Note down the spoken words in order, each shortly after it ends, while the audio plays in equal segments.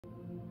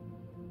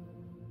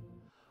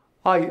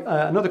Hi,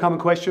 another common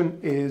question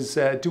is,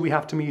 do we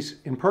have to meet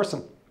in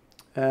person?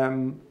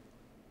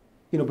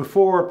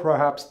 Before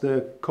perhaps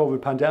the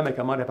COVID pandemic,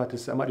 I might have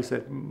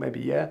said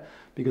maybe yeah,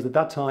 because at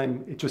that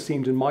time it just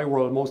seemed in my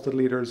world most of the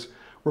leaders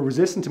were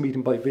resistant to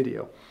meeting by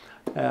video.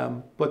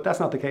 But that's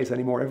not the case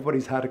anymore.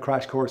 Everybody's had a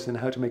crash course in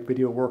how to make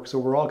video work, so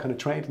we're all kind of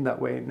trained in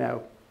that way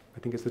now. I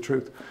think it's the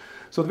truth.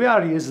 So the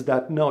reality is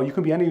that no, you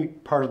can be any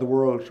part of the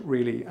world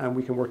really, and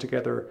we can work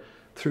together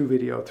through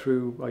video.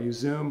 I use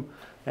Zoom.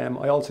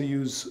 I also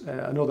use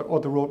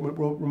other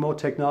remote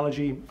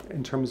technology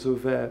in terms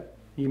of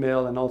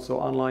email and also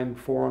online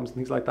forums and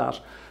things like that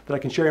I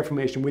can share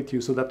information with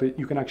you so that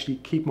you can actually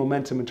keep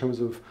momentum in terms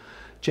of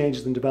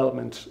changes in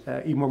development,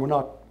 even when we're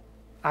not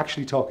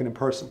actually talking in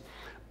person.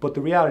 But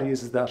the reality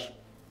is that it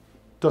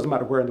doesn't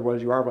matter where in the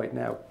world you are right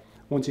now.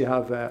 Once you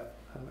have a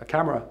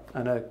camera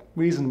and a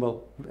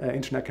reasonable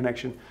internet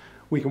connection,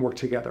 we can work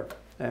together.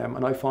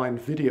 And I find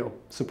video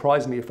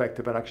surprisingly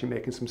effective at actually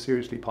making some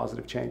seriously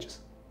positive changes.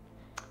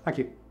 Thank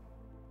you.